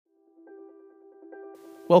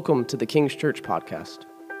Welcome to the King's Church podcast.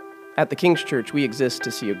 At the King's Church, we exist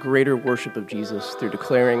to see a greater worship of Jesus through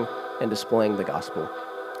declaring and displaying the gospel.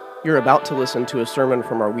 You're about to listen to a sermon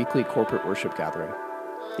from our weekly corporate worship gathering.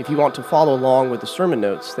 If you want to follow along with the sermon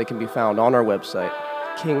notes, they can be found on our website,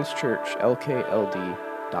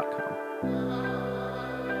 kingschurchlkld.com.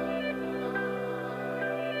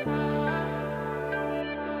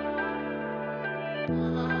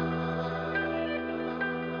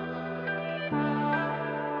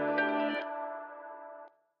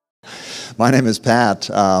 My name is Pat.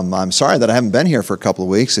 I'm sorry that I haven't been here for a couple of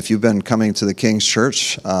weeks. If you've been coming to the King's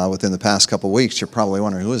Church within the past couple of weeks, you're probably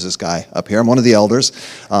wondering, who is this guy up here? I'm one of the elders.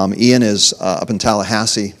 Ian is up in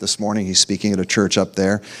Tallahassee this morning. He's speaking at a church up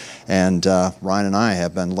there. And Ryan and I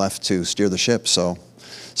have been left to steer the ship, so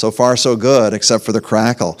far so good, except for the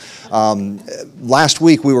crackle. Last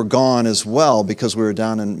week we were gone as well because we were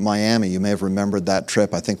down in Miami. You may have remembered that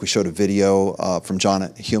trip. I think we showed a video from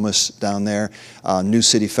John Humus down there, New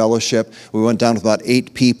City Fellowship. We went down with about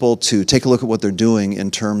 8 people to take a look at what they're doing in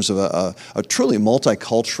terms of a truly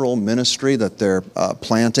multicultural ministry that they're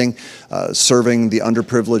planting, serving the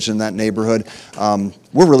underprivileged in that neighborhood.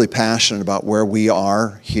 We're really passionate about where we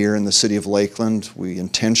are here in the city of Lakeland. We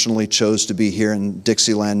intentionally chose to be here in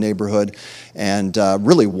Dixieland neighborhood and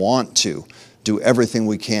really want to do everything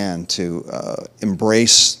we can to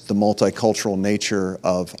embrace the multicultural nature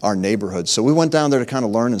of our neighborhood. So we went down there to kind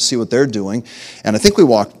of learn and see what they're doing, and I think we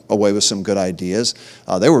walked away with some good ideas.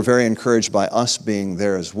 They were very encouraged by us being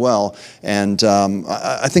there as well, and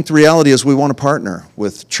I think the reality is we want to partner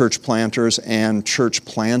with church planters and church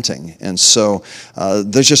planting, and so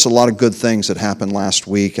there's just a lot of good things that happened last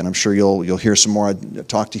week, and I'm sure you'll hear some more. I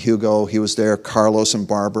talked to Hugo, he was there. Carlos and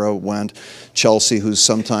Barbara went. Chelsea, who's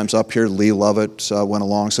sometimes up here, Lee Lovett went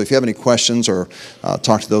along. So if you have any questions or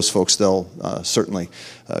talk to those folks, they'll certainly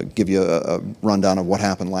give you a rundown of what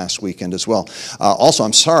happened last weekend as well. Also,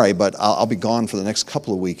 I'm sorry, but I'll be gone for the next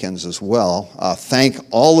couple of weekends as well. Thank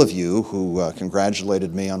all of you who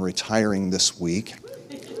congratulated me on retiring this week.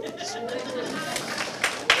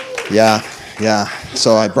 Yeah.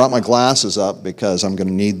 So I brought my glasses up because I'm going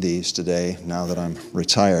to need these today now that I'm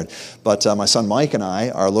retired. But my son Mike and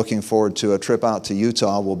I are looking forward to a trip out to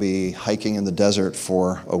Utah. We'll be hiking in the desert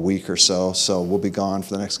for a week or so. So we'll be gone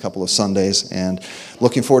for the next couple of Sundays and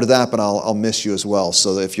looking forward to that, but I'll miss you as well.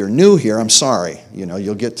 So if you're new here, I'm sorry.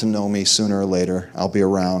 You'll get to know me sooner or later. I'll be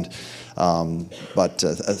around. But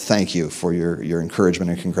thank you for your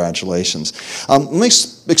encouragement and congratulations. Let me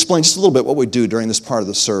explain just a little bit what we do during this part of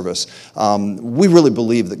the service. We really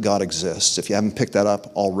believe that God exists. If you haven't picked that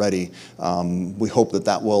up already, we hope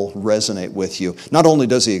that will resonate with you. Not only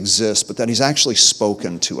does he exist, but that he's actually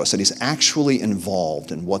spoken to us, that he's actually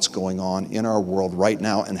involved in what's going on in our world right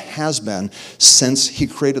now and has been since he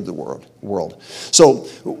created the world. So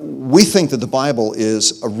we think that the Bible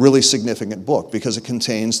is a really significant book because it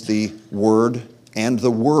contains the Word and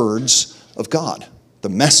the words of God, the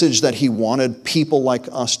message that he wanted people like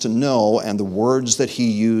us to know and the words that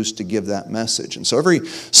he used to give that message. And so every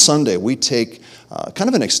Sunday we take kind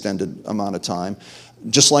of an extended amount of time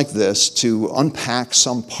just like this, to unpack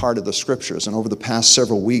some part of the Scriptures. And over the past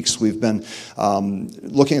several weeks, we've been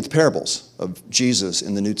looking at the parables of Jesus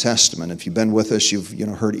in the New Testament. If you've been with us, you've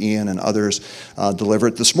heard Ian and others deliver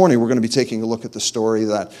it. This morning, we're going to be taking a look at the story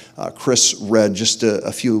that Chris read just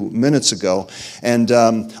a few minutes ago. And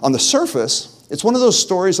on the surface, it's one of those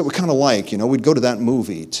stories that we kind of like. We'd go to that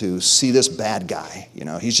movie to see this bad guy.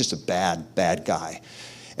 He's just a bad guy.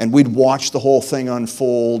 And we'd watch the whole thing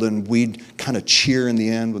unfold, and we'd kind of cheer in the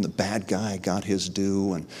end when the bad guy got his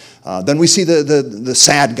due. And then we see the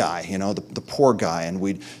sad guy, the poor guy, and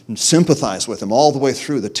we'd sympathize with him all the way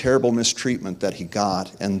through the terrible mistreatment that he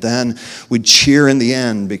got. And then we'd cheer in the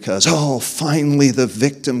end because, finally the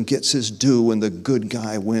victim gets his due and the good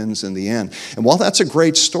guy wins in the end. And while that's a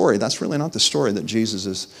great story, that's really not the story that Jesus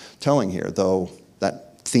is telling here, though that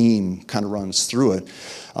theme kind of runs through it.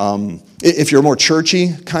 If you're a more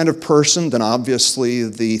churchy kind of person, then obviously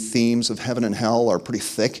the themes of heaven and hell are pretty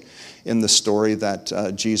thick in the story that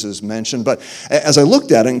Jesus mentioned. But as I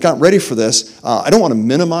looked at it and got ready for this, I don't want to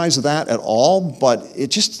minimize that at all, but it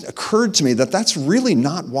just occurred to me that that's really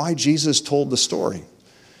not why Jesus told the story.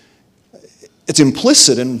 It's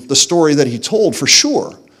implicit in the story that he told, for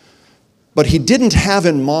sure. But he didn't have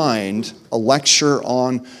in mind a lecture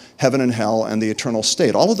on heaven and hell and the eternal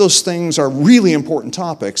state. All of those things are really important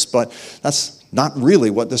topics, but that's not really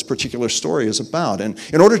what this particular story is about. And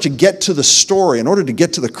in order to get to the story, in order to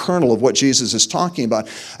get to the kernel of what Jesus is talking about,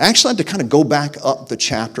 I actually had to kind of go back up the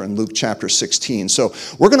chapter in Luke chapter 16. So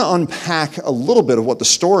we're going to unpack a little bit of what the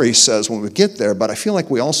story says when we get there, but I feel like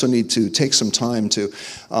we also need to take some time to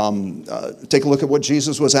take a look at what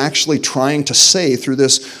Jesus was actually trying to say through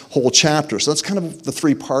this whole chapter. So that's kind of the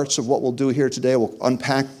three parts of what we'll do here today. We'll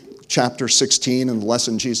unpack chapter 16 and the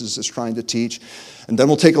lesson Jesus is trying to teach. And then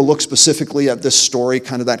we'll take a look specifically at this story,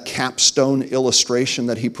 kind of that capstone illustration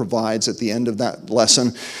that he provides at the end of that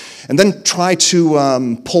lesson. And then try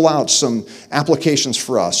to pull out some applications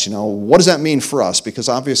for us. You know, what does that mean for us? Because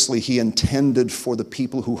obviously he intended for the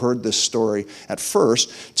people who heard this story at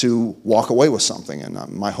first to walk away with something. And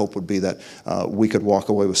my hope would be that we could walk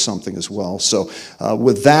away with something as well. So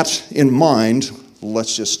with that in mind,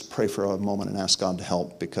 let's just pray for a moment and ask God to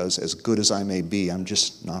help, because as good as I may be, I'm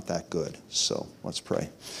just not that good. So let's pray.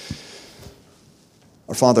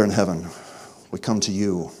 Our Father in heaven, we come to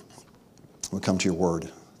you. We come to your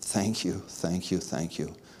word. Thank you, thank you, thank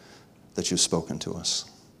you that you've spoken to us.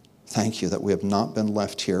 Thank you that we have not been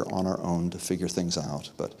left here on our own to figure things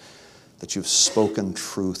out, but that you've spoken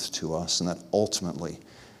truth to us and that ultimately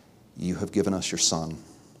you have given us your Son.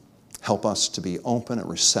 Help us to be open and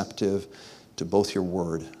receptive to both your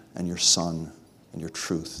word and your Son and your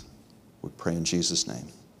truth. We pray in Jesus' name.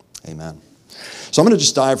 Amen. So I'm going to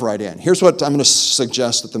just dive right in. Here's what I'm going to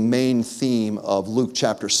suggest that the main theme of Luke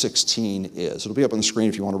chapter 16 is. It'll be up on the screen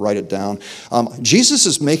if you want to write it down. Jesus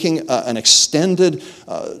is making an extended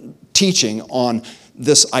teaching on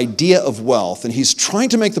this idea of wealth, and he's trying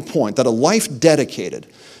to make the point that a life dedicated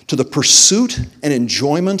to the pursuit and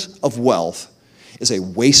enjoyment of wealth is a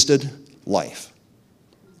wasted life.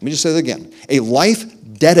 Let me just say that again. A life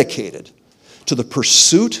dedicated to the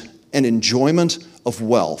pursuit and enjoyment of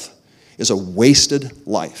wealth is a wasted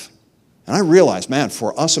life. And I realize, man,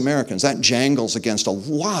 for us Americans, that jangles against a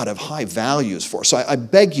lot of high values for us. So I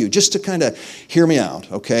beg you just to kind of hear me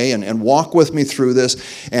out, okay, and walk with me through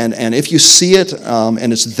this. And if you see it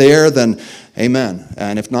and it's there, then amen.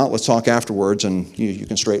 And if not, let's talk afterwards and you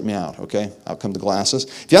can straighten me out, okay? Out come the glasses.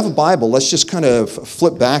 If you have a Bible, let's just kind of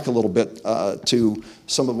flip back a little bit to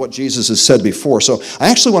some of what Jesus has said before. So I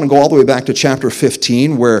actually want to go all the way back to chapter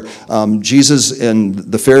 15 where Jesus and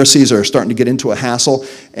the Pharisees are starting to get into a hassle.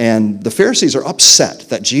 And the Pharisees are upset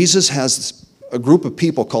that Jesus has a group of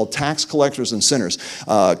people called tax collectors and sinners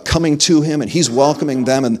coming to him, and he's welcoming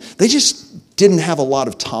them. And they just didn't have a lot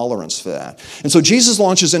of tolerance for that. And so Jesus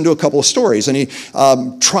launches into a couple of stories, and he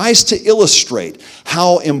tries to illustrate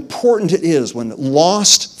how important it is when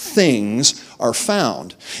lost things are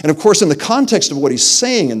found. And of course, in the context of what he's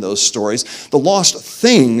saying in those stories, the lost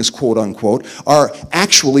things, quote unquote, are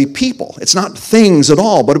actually people. It's not things at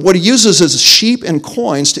all, but what he uses is sheep and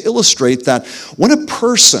coins to illustrate that when a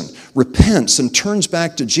person repents and turns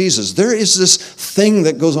back to Jesus, there is this thing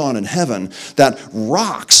that goes on in heaven that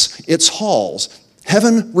rocks its halls.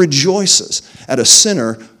 Heaven rejoices at a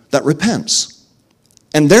sinner that repents.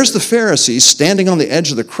 And there's the Pharisees standing on the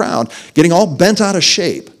edge of the crowd, getting all bent out of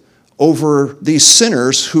shape over these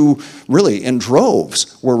sinners who really in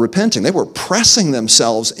droves were repenting. They were pressing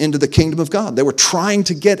themselves into the kingdom of God. They were trying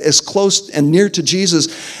to get as close and near to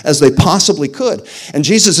Jesus as they possibly could. And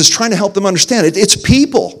Jesus is trying to help them understand it's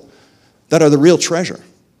people that are the real treasure.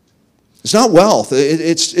 It's not wealth,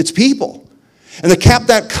 it's people. And to cap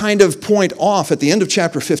that kind of point off, at the end of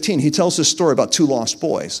chapter 15, he tells this story about two lost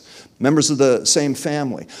boys, members of the same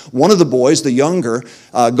family. One of the boys, the younger,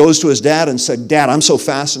 goes to his dad and said, "Dad, I'm so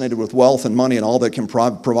fascinated with wealth and money and all that can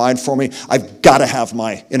provide for me. I've got to have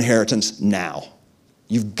my inheritance now.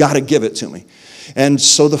 You've got to give it to me." And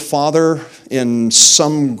so the father, in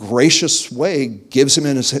some gracious way, gives him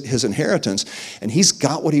his inheritance, and he's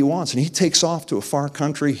got what he wants. And he takes off to a far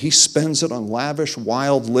country. He spends it on lavish,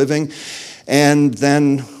 wild living. And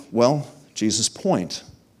then, well, Jesus' point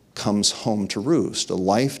comes home to roost. A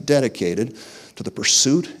life dedicated to the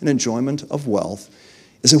pursuit and enjoyment of wealth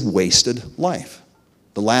is a wasted life.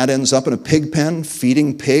 The lad ends up in a pig pen,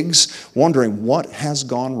 feeding pigs, wondering what has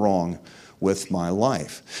gone wrong with my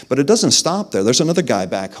life. But it doesn't stop there. There's another guy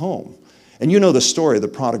back home. And you know the story of the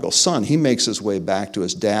prodigal son. He makes his way back to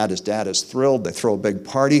his dad. His dad is thrilled. They throw a big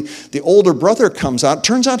party. The older brother comes out.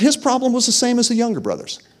 Turns out his problem was the same as the younger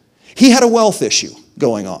brother's. He had a wealth issue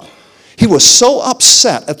going on. He was so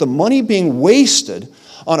upset at the money being wasted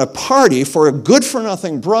on a party for a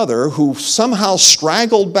good-for-nothing brother who somehow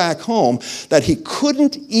straggled back home that he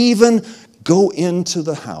couldn't even go into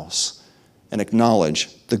the house and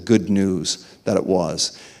acknowledge the good news that it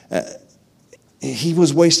was. He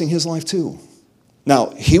was wasting his life too.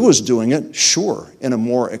 Now, he was doing it, sure, in a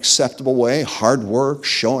more acceptable way, hard work,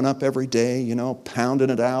 showing up every day,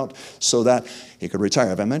 pounding it out so that he could retire.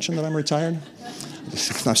 Have I mentioned that I'm retired?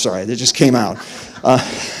 I'm sorry, it just came out. But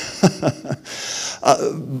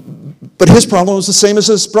his problem was the same as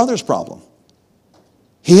his brother's problem.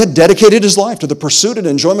 He had dedicated his life to the pursuit and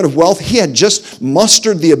enjoyment of wealth. He had just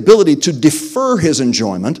mustered the ability to defer his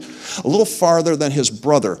enjoyment a little farther than his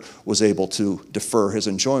brother was able to defer his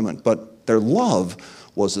enjoyment. But their love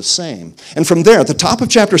was the same. And from there, at the top of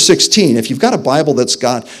chapter 16, if you've got a Bible that's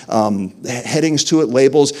got headings to it,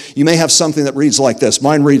 labels, you may have something that reads like this.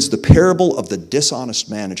 Mine reads, The Parable of the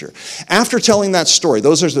Dishonest Manager. After telling that story,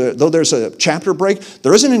 though there's a chapter break,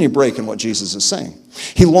 there isn't any break in what Jesus is saying.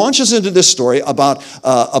 He launches into this story about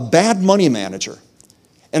a bad money manager.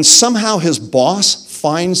 And somehow his boss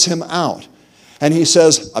finds him out. And he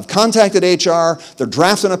says, I've contacted HR, they're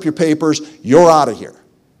drafting up your papers, you're out of here.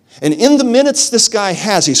 And in the minutes this guy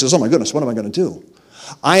has, he says, oh my goodness, what am I going to do?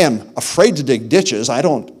 I am afraid to dig ditches. I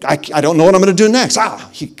don't know what I'm going to do next.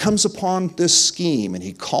 He comes upon this scheme, and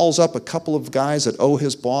he calls up a couple of guys that owe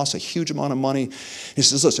his boss a huge amount of money. He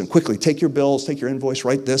says, listen, quickly, take your bills, take your invoice,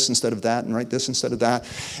 write this instead of that, and write this instead of that.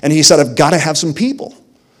 And he said, I've got to have some people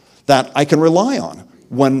that I can rely on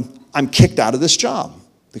when I'm kicked out of this job,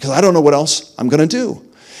 because I don't know what else I'm going to do.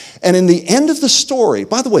 And in the end of the story,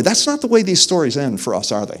 by the way, that's not the way these stories end for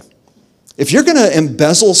us, are they? If you're going to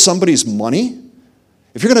embezzle somebody's money,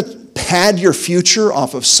 if you're going to pad your future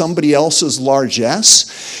off of somebody else's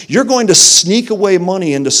largesse, you're going to sneak away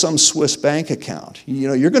money into some Swiss bank account.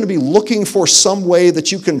 You're going to be looking for some way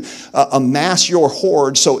that you can amass your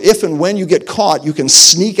hoard, so if and when you get caught, you can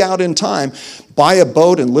sneak out in time, buy a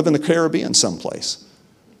boat, and live in the Caribbean someplace.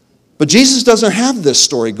 But Jesus doesn't have this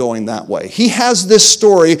story going that way. He has this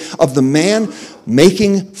story of the man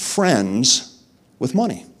making friends with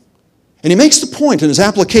money. And he makes the point in his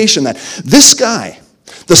application that this guy,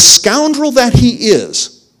 the scoundrel that he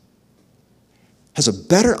is, has a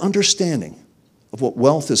better understanding of what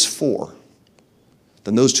wealth is for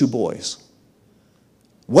than those two boys.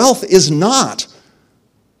 Wealth is not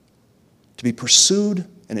to be pursued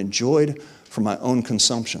and enjoyed for my own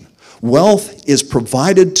consumption. Wealth is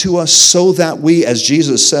provided to us so that we, as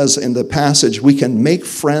Jesus says in the passage, we can make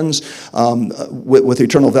friends with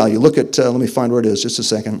eternal value. Look at, let me find where it is, just a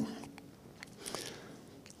second.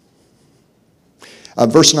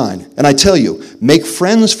 Verse 9, and I tell you, make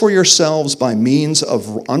friends for yourselves by means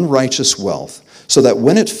of unrighteous wealth, so that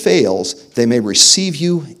when it fails, they may receive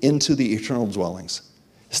you into the eternal dwellings.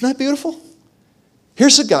 Isn't that beautiful?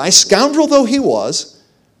 Here's a guy, scoundrel though he was,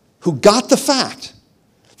 who got the fact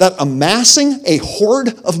that amassing a hoard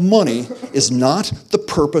of money is not the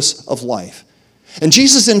purpose of life. And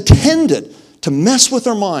Jesus intended to mess with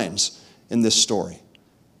our minds in this story,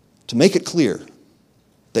 to make it clear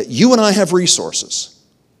that you and I have resources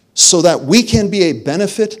so that we can be a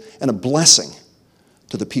benefit and a blessing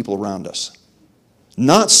to the people around us,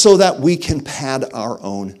 not so that we can pad our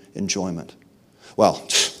own enjoyment. Well,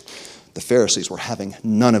 the Pharisees were having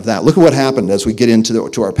none of that. Look at what happened as we get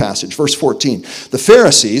into our passage. Verse 14, the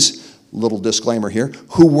Pharisees, little disclaimer here,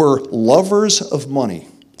 who were lovers of money,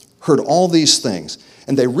 heard all these things,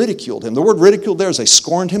 and they ridiculed him. The word ridiculed there is they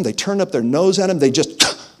scorned him, they turned up their nose at him, they just,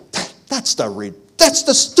 that's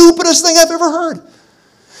the stupidest thing I've ever heard.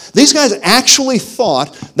 These guys actually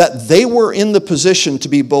thought that they were in the position to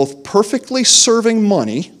be both perfectly serving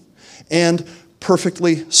money and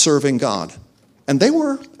perfectly serving God. And they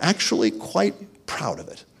were actually quite proud of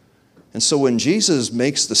it. And so when Jesus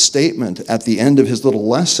makes the statement at the end of his little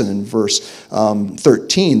lesson in verse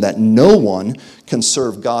 13 that no one can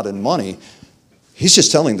serve God and money, he's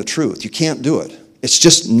just telling the truth. You can't do it. It's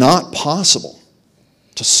just not possible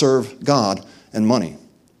to serve God and money.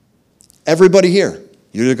 Everybody here,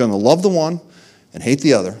 you're either going to love the one and hate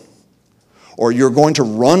the other, or you're going to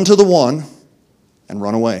run to the one and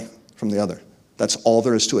run away from the other. That's all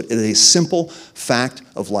there is to it. It is a simple fact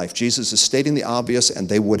of life. Jesus is stating the obvious, and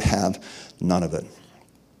they would have none of it.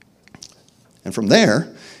 And from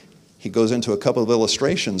there, he goes into a couple of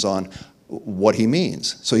illustrations on what he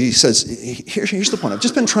means. So he says, here's the point. I've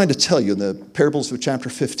just been trying to tell you in the parables of chapter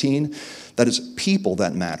 15 that it's people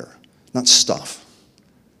that matter, not stuff.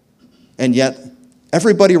 And yet,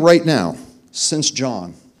 everybody right now, since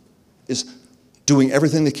John, is doing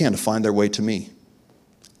everything they can to find their way to me.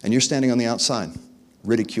 And you're standing on the outside,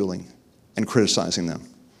 ridiculing and criticizing them.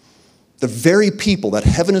 The very people that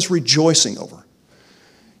heaven is rejoicing over,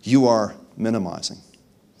 you are minimizing.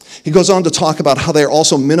 He goes on to talk about how they're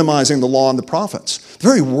also minimizing the law and the prophets. The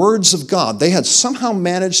very words of God. They had somehow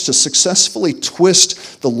managed to successfully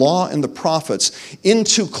twist the law and the prophets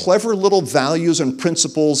into clever little values and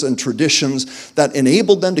principles and traditions that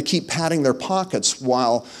enabled them to keep padding their pockets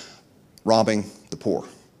while robbing the poor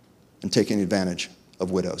and taking advantage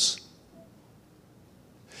of widows.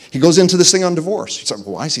 He goes into this thing on divorce. He's like,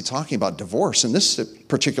 well, why is he talking about divorce in this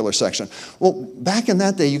particular section? Well, back in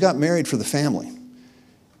that day, you got married for the family.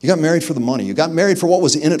 You got married for the money. You got married for what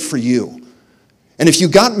was in it for you. And if you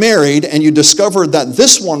got married and you discovered that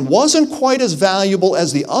this one wasn't quite as valuable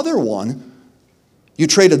as the other one, you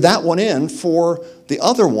traded that one in for the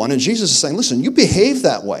other one. And Jesus is saying, listen, you behave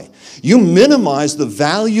that way. You minimize the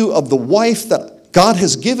value of the wife that God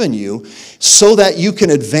has given you so that you can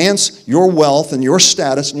advance your wealth and your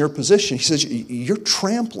status and your position. He says, you're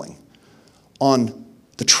trampling on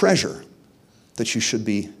the treasure that you should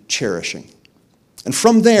be cherishing. And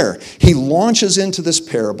from there, he launches into this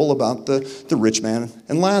parable about the rich man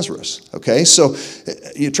and Lazarus. Okay, so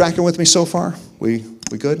you tracking with me so far? We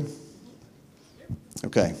good?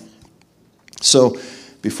 Okay. So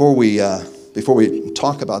before we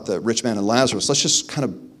talk about the rich man and Lazarus, let's just kind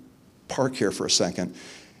of park here for a second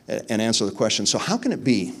and answer the question. So how can it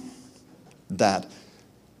be that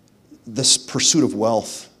this pursuit of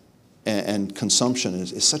wealth and consumption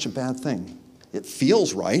is such a bad thing? It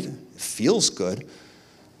feels right. It feels good.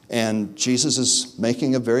 And Jesus is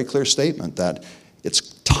making a very clear statement that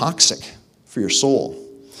it's toxic for your soul.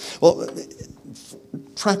 Well,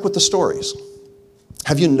 track with the stories.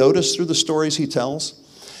 Have you noticed through the stories he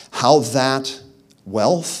tells how that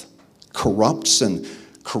wealth corrupts and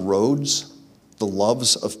corrodes the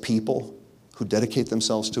loves of people who dedicate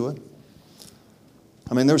themselves to it?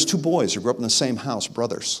 I mean, there's two boys who grew up in the same house,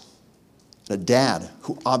 brothers. And a dad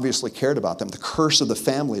who obviously cared about them. The curse of the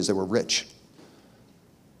family is they were rich.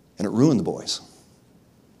 And it ruined the boys.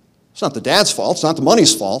 It's not the dad's fault. It's not the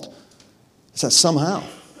money's fault. It's that somehow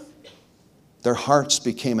their hearts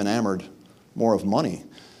became enamored more of money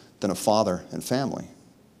than of father and family.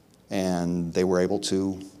 And they were able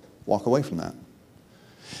to walk away from that.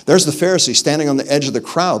 There's the Pharisee standing on the edge of the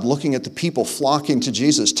crowd looking at the people flocking to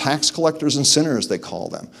Jesus, tax collectors and sinners, they call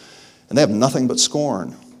them. And they have nothing but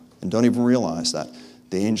scorn and don't even realize that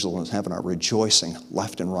the angels in heaven are rejoicing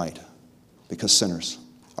left and right because sinners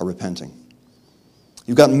are repenting.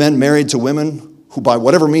 You've got men married to women who, by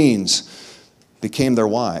whatever means, became their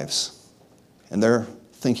wives. And they're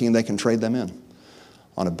thinking they can trade them in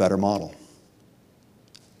on a better model.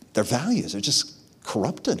 Their values are just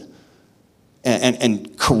corrupted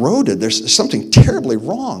and corroded. There's something terribly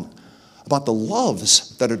wrong about the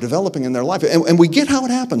loves that are developing in their life. And we get how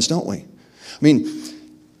it happens, don't we? I mean,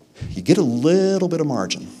 you get a little bit of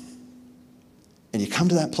margin. And you come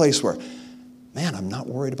to that place where, man, I'm not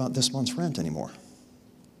worried about this month's rent anymore.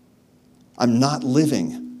 I'm not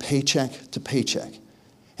living paycheck to paycheck.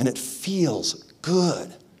 And it feels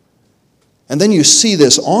good. And then you see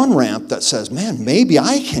this on-ramp that says, man, maybe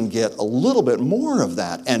I can get a little bit more of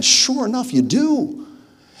that. And sure enough, you do.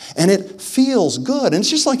 And it feels good. And it's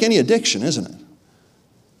just like any addiction, isn't it?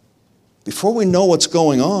 Before we know what's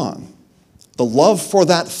going on, the love for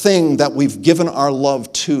that thing that we've given our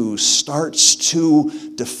love to starts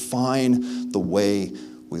to define the way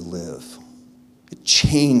we live. It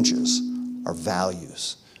changes our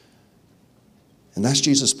values. And that's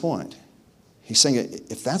Jesus' point. He's saying,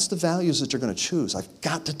 if that's the values that you're going to choose, I've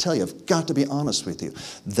got to tell you, I've got to be honest with you,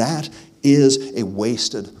 that is a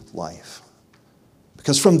wasted life.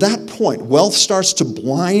 Because from that point, wealth starts to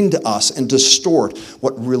blind us and distort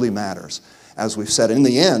what really matters. As we've said, in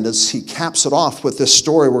the end, as he caps it off with this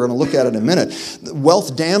story we're going to look at in a minute,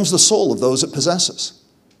 wealth damns the soul of those it possesses.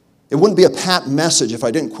 It wouldn't be a pat message if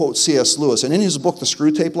I didn't quote C.S. Lewis. And in his book, The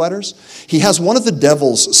Screwtape Letters, he has one of the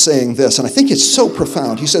devils saying this, and I think it's so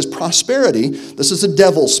profound. He says, prosperity, this is the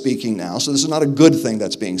devil speaking now, so this is not a good thing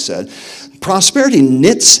that's being said. Prosperity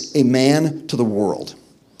knits a man to the world.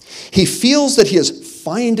 He feels that he is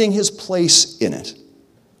finding his place in it,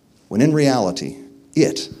 when in reality,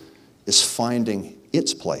 it is finding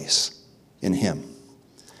its place in him.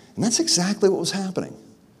 And that's exactly what was happening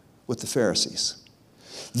with the Pharisees.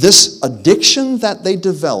 This addiction that they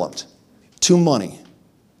developed to money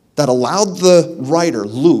that allowed the writer,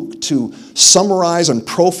 Luke, to summarize and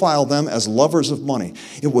profile them as lovers of money,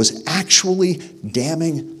 it was actually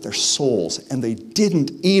damning their souls, and they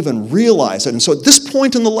didn't even realize it. And so at this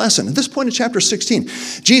point in the lesson, at this point in chapter 16,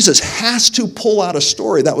 Jesus has to pull out a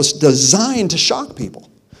story that was designed to shock people.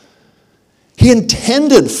 He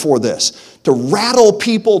intended for this to rattle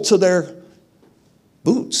people to their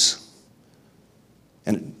boots.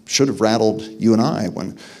 And it should have rattled you and I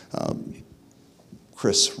when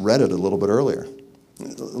Chris read it a little bit earlier.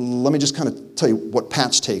 Let me just kind of tell you what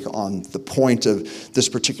Pat's take on the point of this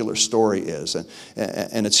particular story is.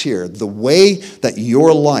 And it's here. The way that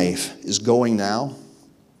your life is going now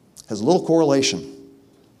has a little correlation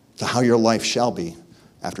to how your life shall be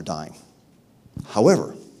after dying.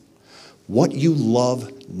 However, what you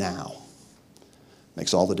love now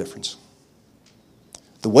makes all the difference.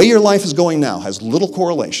 The way your life is going now has little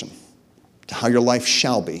correlation to how your life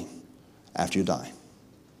shall be after you die.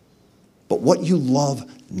 But what you love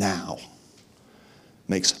now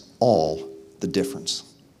makes all the difference.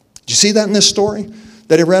 Did you see that in this story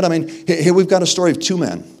that I read? I mean, here we've got a story of two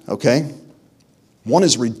men, okay? One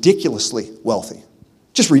is ridiculously wealthy.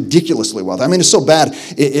 Just ridiculously wealthy. I mean, it's so bad,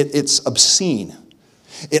 it's obscene.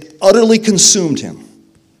 It utterly consumed him.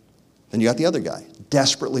 Then you got the other guy,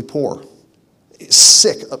 desperately poor,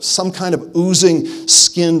 sick of some kind of oozing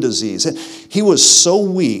skin disease. He was so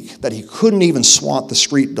weak that he couldn't even swat the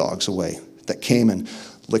street dogs away that came and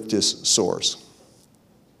licked his sores.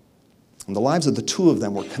 And the lives of the two of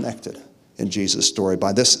them were connected in Jesus' story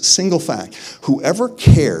by this single fact. Whoever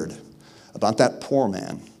cared about that poor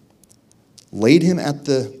man laid him at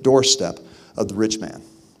the doorstep of the rich man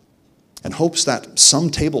in hopes that some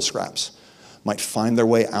table scraps might find their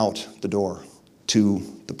way out the door to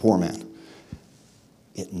the poor man.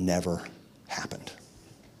 It never happened.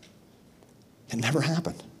 It never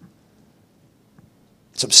happened.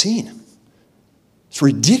 It's obscene. It's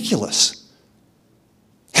ridiculous.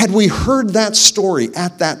 Had we heard that story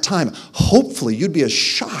at that time, hopefully you'd be as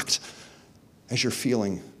shocked as you're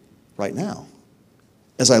feeling right now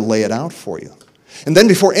as I lay it out for you. And then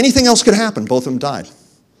before anything else could happen, both of them died.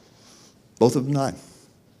 Both of them died.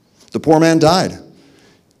 The poor man died.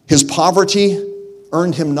 His poverty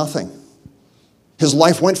earned him nothing. His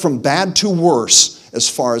life went from bad to worse as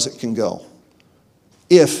far as it can go.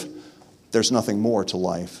 If there's nothing more to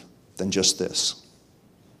life than just this.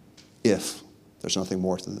 If there's nothing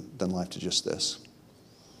more than life to just this.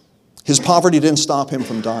 His poverty didn't stop him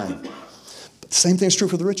from dying. But the same thing is true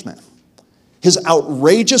for the rich man. His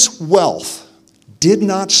outrageous wealth did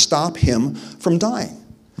not stop him from dying.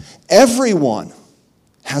 Everyone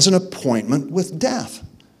has an appointment with death.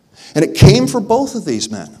 And it came for both of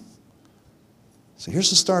these men. So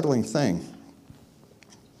here's the startling thing.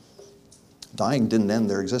 Dying didn't end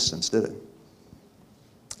their existence, did it?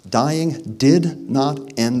 Dying did not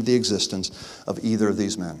end the existence of either of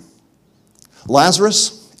these men.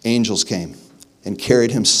 Lazarus, angels came and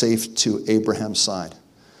carried him safe to Abraham's side.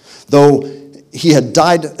 Though he had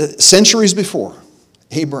died centuries before,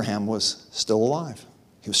 Abraham was still alive.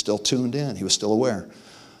 He was still tuned in. He was still aware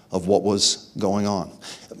of what was going on.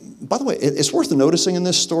 By the way, it's worth noticing in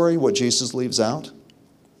this story what Jesus leaves out.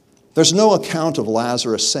 There's no account of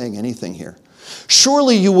Lazarus saying anything here.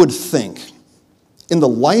 Surely you would think, in the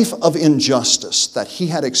life of injustice that he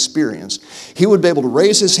had experienced, he would be able to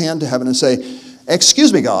raise his hand to heaven and say,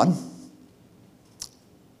 "Excuse me, God,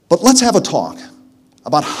 but let's have a talk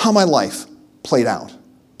about how my life played out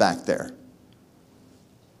back there."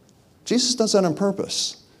 Jesus does that on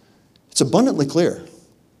purpose. It's abundantly clear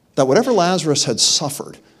that whatever Lazarus had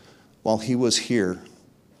suffered while he was here,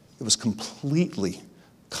 it was completely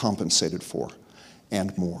compensated for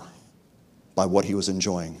and more by what he was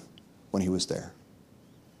enjoying when he was there.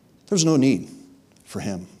 There was no need for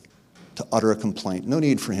him to utter a complaint, no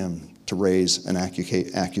need for him to raise an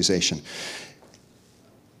accusation.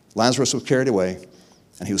 Lazarus was carried away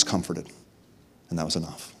and he was comforted, and that was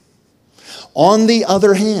enough. On the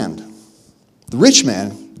other hand, the rich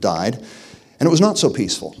man died, and it was not so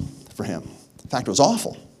peaceful for him. In fact, it was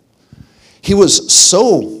awful. He was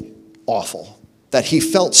so awful that he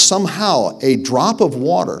felt somehow a drop of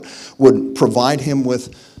water would provide him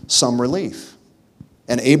with some relief.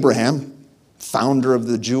 And Abraham, founder of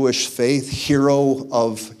the Jewish faith, hero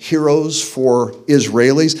of heroes for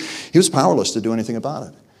Israelis, he was powerless to do anything about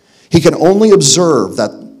it. He could only observe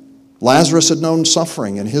that Lazarus had known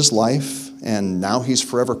suffering in his life, and now he's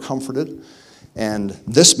forever comforted. And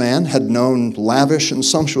this man had known lavish and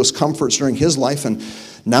sumptuous comforts during his life, and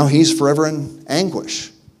now he's forever in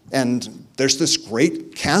anguish. And there's this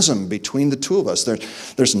great chasm between the two of us.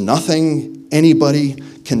 There's nothing anybody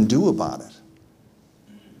can do about it.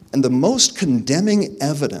 And the most condemning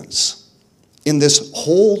evidence in this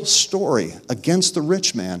whole story against the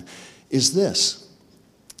rich man is this.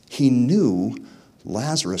 He knew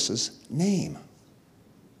Lazarus' name.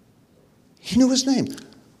 He knew his name.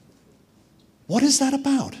 What is that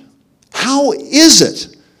about? How is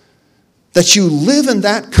it that you live in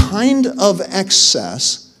that kind of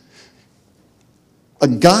excess, a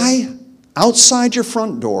guy outside your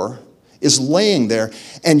front door is laying there,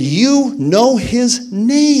 and you know his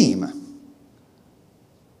name,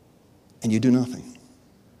 and you do nothing.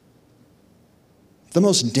 The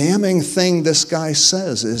most damning thing this guy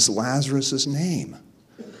says is Lazarus' name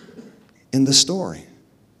in the story.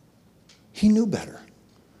 He knew better.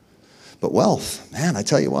 But wealth, man, I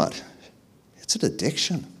tell you what, it's an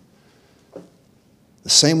addiction. The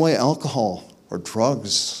same way alcohol or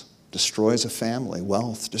drugs destroys a family,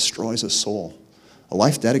 wealth destroys a soul. A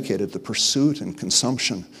life dedicated to the pursuit and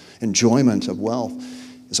consumption, enjoyment of wealth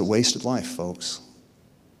is a wasted life, folks.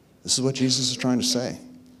 This is what Jesus is trying to say.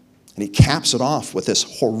 And he caps it off with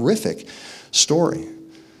this horrific story.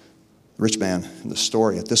 The rich man in the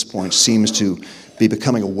story at this point seems to be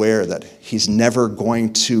becoming aware that he's never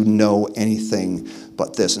going to know anything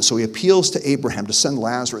but this. And so he appeals to Abraham to send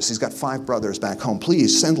Lazarus. He's got 5 brothers back home.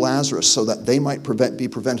 Please send Lazarus so that they might be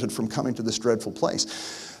prevented from coming to this dreadful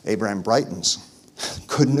place. Abraham brightens.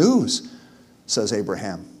 Good news, says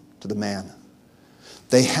Abraham to the man.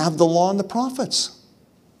 They have the law and the prophets.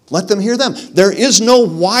 Let them hear them. There is no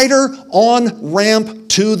wider on-ramp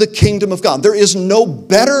to the kingdom of God. There is no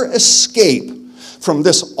better escape from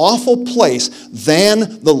this awful place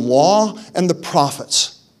than the law and the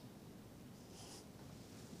prophets.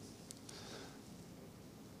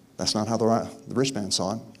 That's not how the rich man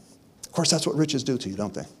saw it. Of course, that's what riches do to you,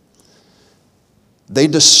 don't they? They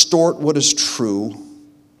distort what is true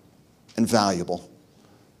and valuable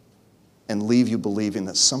and leave you believing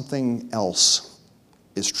that something else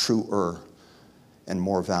is truer and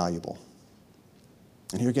more valuable.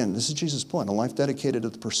 And here again, this is Jesus' point. A life dedicated to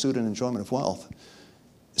the pursuit and enjoyment of wealth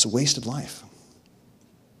is a wasted life.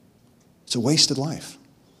 It's a wasted life.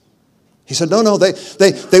 He said, no,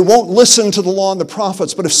 they won't listen to the law and the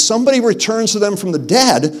prophets, but if somebody returns to them from the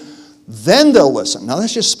dead, then they'll listen. Now,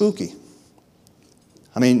 that's just spooky.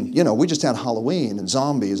 I mean, we just had Halloween and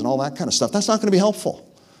zombies and all that kind of stuff. That's not going to be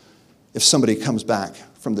helpful if somebody comes back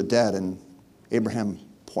from the dead, and Abraham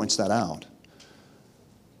points that out.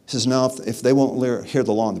 He says, no, if they won't hear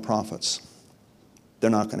the law and the prophets, they're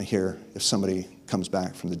not going to hear if somebody comes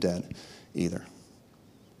back from the dead either.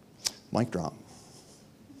 Mic drop.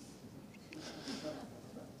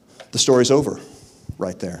 The story's over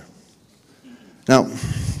right there. Now,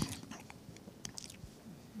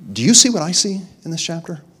 do you see what I see in this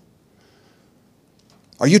chapter?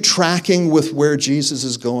 Are you tracking with where Jesus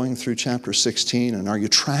is going through chapter 16? And are you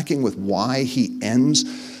tracking with why he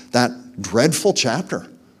ends that dreadful chapter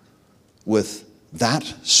with that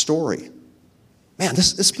story? Man,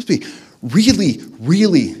 this must be really,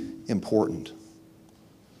 really important.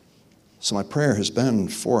 So my prayer has been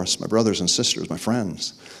for us, my brothers and sisters, my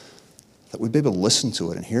friends, that we'd be able to listen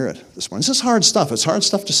to it and hear it this morning. This is hard stuff. It's hard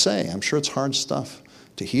stuff to say. I'm sure it's hard stuff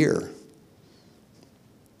to hear.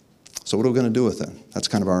 So what are we going to do with it? That's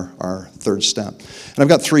kind of our third step. And I've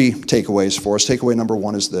got 3 takeaways for us. Takeaway number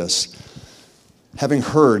 1 is this. Having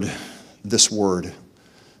heard this word,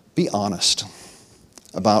 be honest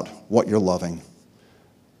about what you're loving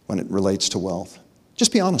when it relates to wealth.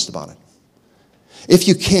 Just be honest about it. If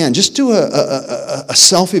you can, just do a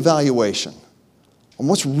self-evaluation on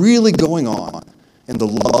what's really going on in the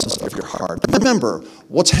loves of your heart. Remember,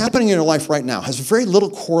 what's happening in your life right now has very little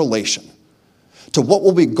correlation to what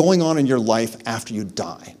will be going on in your life after you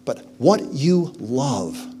die. But what you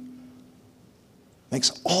love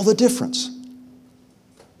makes all the difference.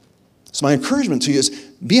 So my encouragement to you is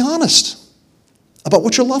be honest about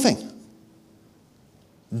what you're loving.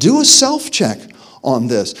 Do a self-check on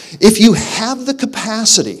this. If you have the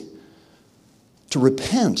capacity to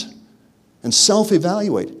repent and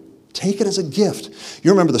self-evaluate, take it as a gift.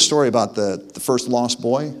 You remember the story about the first lost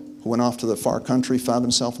boy who went off to the far country, found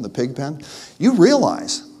himself in the pig pen? You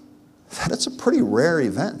realize that it's a pretty rare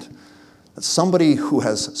event that somebody who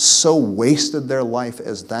has so wasted their life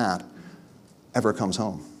as that ever comes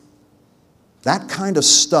home. That kind of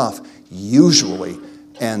stuff usually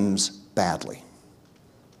ends badly.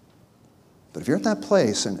 But if you're at that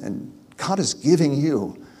place and God is giving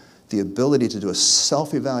you the ability to do a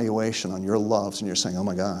self-evaluation on your loves, and you're saying, oh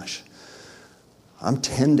my gosh, I'm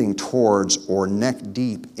tending towards or neck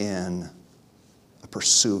deep in a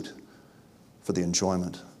pursuit for the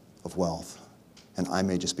enjoyment of wealth, and I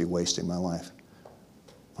may just be wasting my life.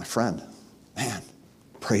 My friend, man,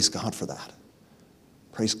 praise God for that.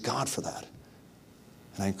 Praise God for that.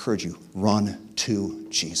 And I encourage you, run to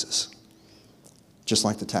Jesus. Just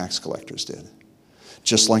like the tax collectors did.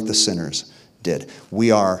 Just like the sinners did.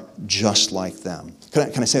 We are just like them.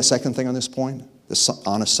 Can I say a second thing on this point? This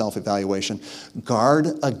honest self-evaluation. Guard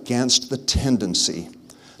against the tendency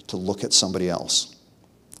to look at somebody else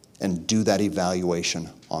and do that evaluation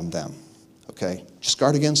on them. Okay? Just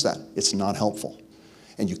guard against that. It's not helpful.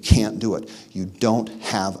 And you can't do it. You don't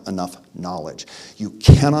have enough knowledge. You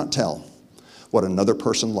cannot tell what another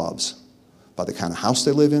person loves by the kind of house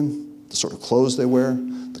they live in, the sort of clothes they wear,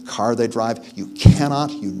 the car they drive. You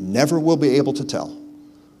never will be able to tell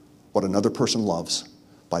what another person loves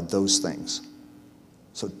by those things.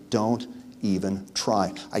 So don't even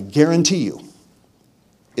try. I guarantee you,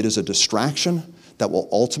 it is a distraction that will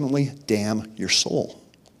ultimately damn your soul.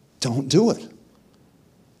 Don't do it.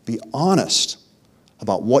 Be honest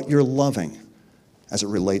about what you're loving as it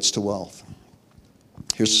relates to wealth.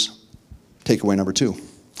 Here's takeaway number 2.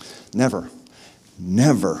 Never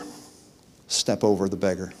step over the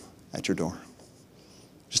beggar at your door.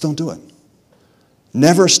 Just don't do it.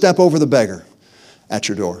 Never step over the beggar at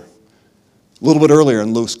your door. A little bit earlier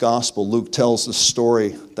in Luke's gospel, Luke tells the story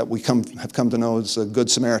that we have come to know as a Good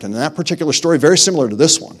Samaritan. And that particular story, very similar to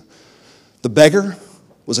this one. The beggar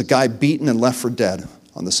was a guy beaten and left for dead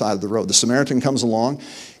on the side of the road. The Samaritan comes along,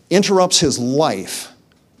 interrupts his life,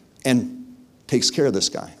 and takes care of this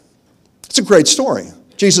guy. It's a great story.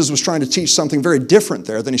 Jesus was trying to teach something very different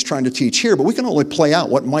there than he's trying to teach here, but we can only play out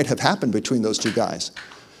what might have happened between those two guys.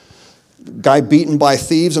 Guy beaten by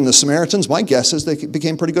thieves and the Samaritans, my guess is they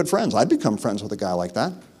became pretty good friends. I'd become friends with a guy like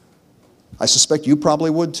that. I suspect you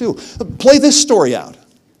probably would too. Play this story out.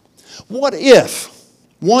 What if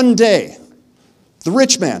one day the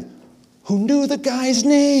rich man, who knew the guy's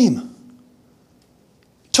name,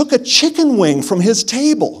 took a chicken wing from his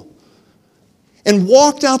table and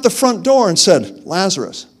walked out the front door and said,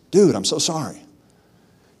 Lazarus, dude, I'm so sorry.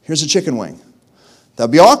 Here's a chicken wing.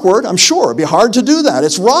 That'd be awkward, I'm sure. It'd be hard to do that.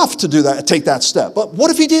 It's rough to do that, take that step. But what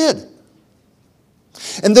if he did?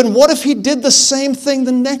 And then what if he did the same thing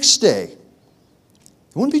the next day?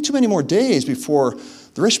 It wouldn't be too many more days before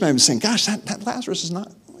the rich man was saying, gosh, that Lazarus is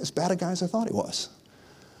not as bad a guy as I thought he was.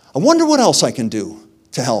 I wonder what else I can do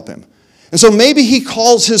to help him. And so maybe he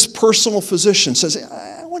calls his personal physician, says,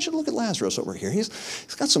 I want you to look at Lazarus over here. He's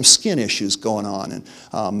got some skin issues going on,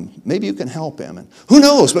 and maybe you can help him. And who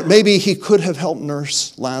knows, but maybe he could have helped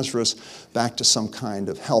nurse Lazarus back to some kind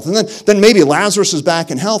of health. And then maybe Lazarus is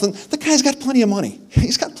back in health, and the guy's got plenty of money.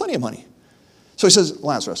 He's got plenty of money. So he says,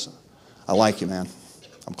 Lazarus, I like you, man.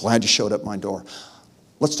 I'm glad you showed up my door.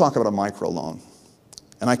 Let's talk about a microloan.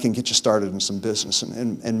 And I can get you started in some business,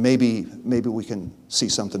 and maybe we can see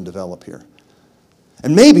something develop here.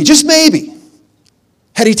 And maybe, just maybe,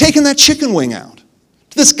 had he taken that chicken wing out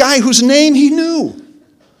to this guy whose name he knew,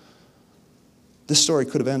 this story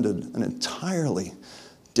could have ended an entirely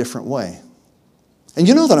different way. And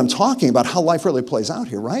you know that I'm talking about how life really plays out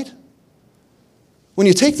here, right? When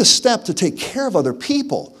you take the step to take care of other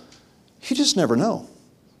people, you just never know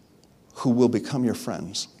who will become your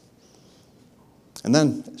friends. And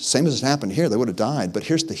then, same as it happened here, they would have died. But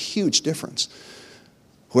here's the huge difference.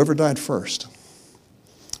 Whoever died first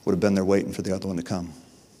would have been there waiting for the other one to come.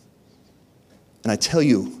 And I tell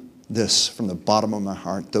you this from the bottom of my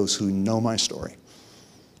heart, those who know my story,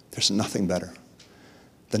 there's nothing better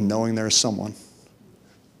than knowing there is someone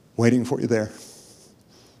waiting for you there.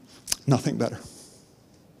 Nothing better.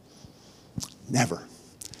 Never,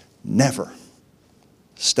 never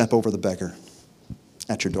step over the beggar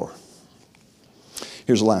at your door.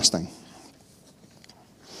 Here's the last thing.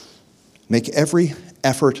 Make every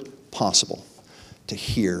effort possible to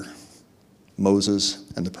hear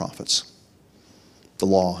Moses and the prophets, the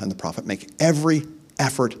law and the prophet. Make every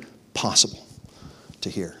effort possible to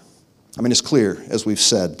hear. I mean, it's clear, as we've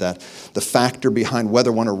said, that the factor behind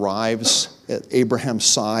whether one arrives at Abraham's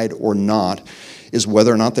side or not is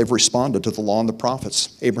whether or not they've responded to the law and the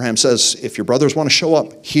prophets. Abraham says, if your brothers want to show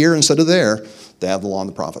up here instead of there, they have the law and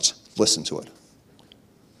the prophets. Listen to it.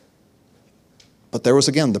 But there was,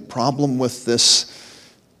 again, the problem with this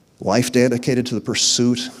life dedicated to the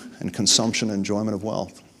pursuit and consumption and enjoyment of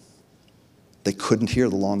wealth. They couldn't hear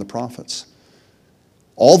the law and the prophets.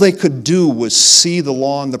 All they could do was see the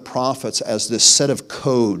law and the prophets as this set of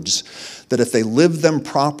codes that if they lived them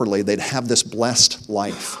properly, they'd have this blessed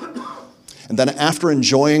life. And then after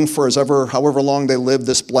enjoying for however long they lived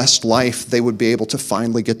this blessed life, they would be able to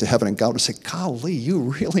finally get to heaven. And God would say, golly, you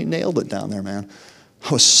really nailed it down there, man.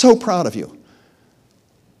 I was so proud of you.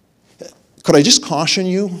 Could I just caution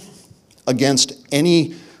you against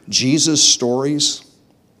any Jesus stories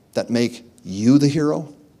that make you the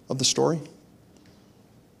hero of the story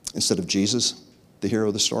instead of Jesus the hero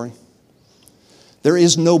of the story? There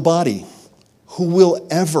is nobody who will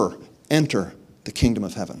ever enter the kingdom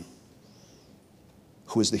of heaven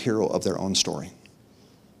who is the hero of their own story.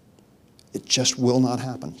 It just will not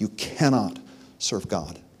happen. You cannot serve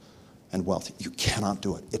God and wealth. You cannot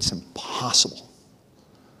do it. It's impossible.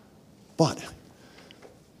 But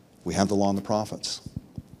we have the law and the prophets.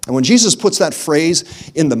 And when Jesus puts that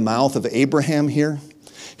phrase in the mouth of Abraham here,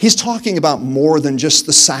 he's talking about more than just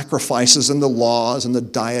the sacrifices and the laws and the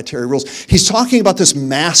dietary rules. He's talking about this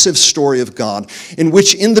massive story of God in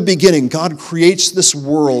which in the beginning God creates this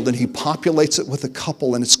world and he populates it with a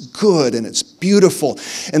couple, and it's good and it's beautiful.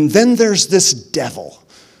 And then there's this devil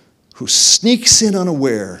who sneaks in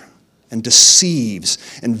unaware and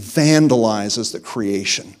deceives and vandalizes the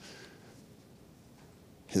creation.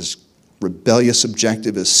 His rebellious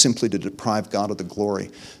objective is simply to deprive God of the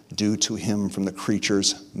glory due to him from the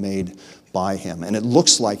creatures made by him. And it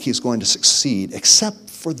looks like he's going to succeed, except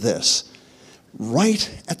for this. Right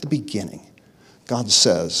at the beginning, God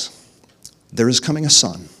says, there is coming a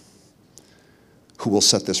son who will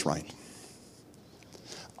set this right.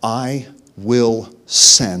 I will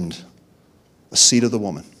send a seed of the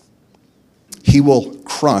woman. He will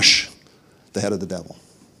crush the head of the devil,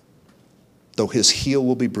 though his heel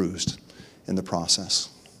will be bruised in the process.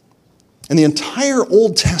 And the entire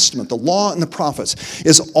Old Testament, the law and the prophets,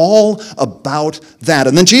 is all about that.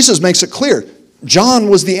 And then Jesus makes it clear. John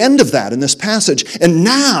was the end of that in this passage. And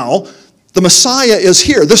now the Messiah is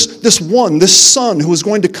here. This son who is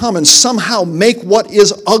going to come and somehow make what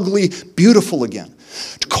is ugly beautiful again.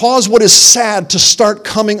 To cause what is sad to start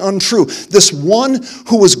coming untrue. This one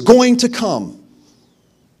who was going to come.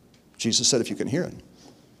 Jesus said, if you can hear it,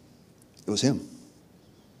 it was him.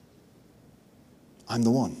 I'm the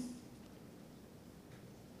one.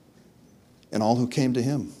 And all who came to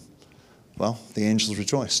him, well, the angels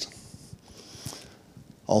rejoiced.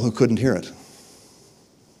 All who couldn't hear it,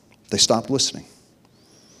 they stopped listening.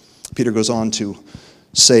 Peter goes on to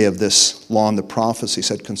say of this law and the prophets, he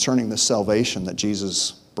said, concerning this salvation that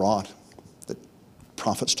Jesus brought, that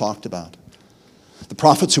prophets talked about. The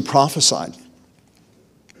prophets who prophesied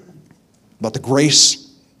about the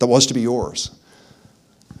grace that was to be yours.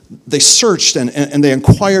 They searched and they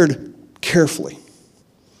inquired carefully.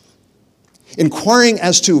 Inquiring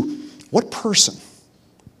as to what person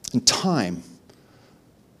and time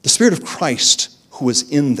the Spirit of Christ who was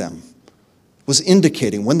in them was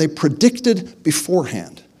indicating when they predicted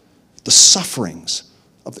beforehand the sufferings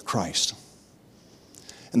of the Christ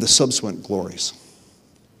and the subsequent glories.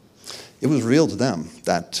 It was revealed to them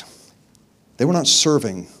that they were not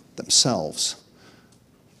serving themselves,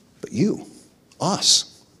 but you,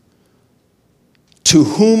 us, to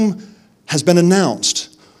whom has been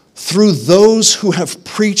announced through those who have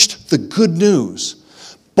preached the good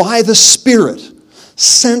news by the Spirit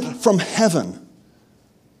sent from heaven,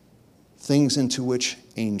 things into which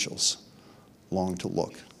angels long to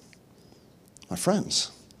look. My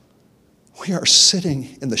friends, we are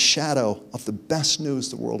sitting in the shadow of the best news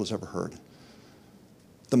the world has ever heard.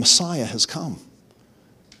 The Messiah has come.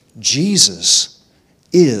 Jesus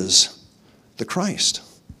is the Christ.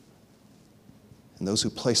 And those who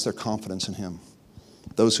place their confidence in him,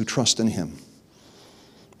 those who trust in him,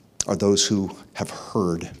 are those who have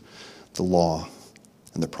heard the law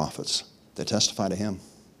and the prophets. They testify to him.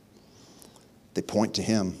 They point to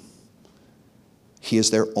him. He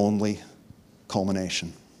is their only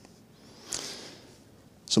culmination.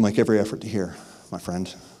 So make every effort to hear, my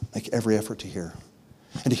friend. Make every effort to hear.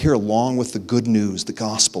 And to hear along with the good news, the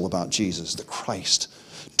gospel about Jesus, the Christ.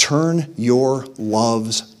 Turn your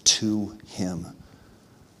loves to him.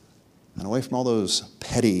 And away from all those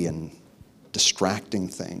petty and distracting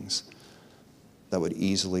things that would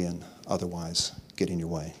easily and otherwise get in your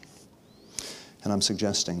way. And I'm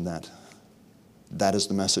suggesting that that is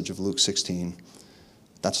the message of Luke 16.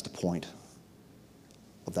 That's the point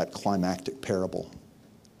of that climactic parable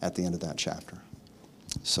at the end of that chapter.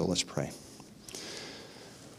 So let's pray.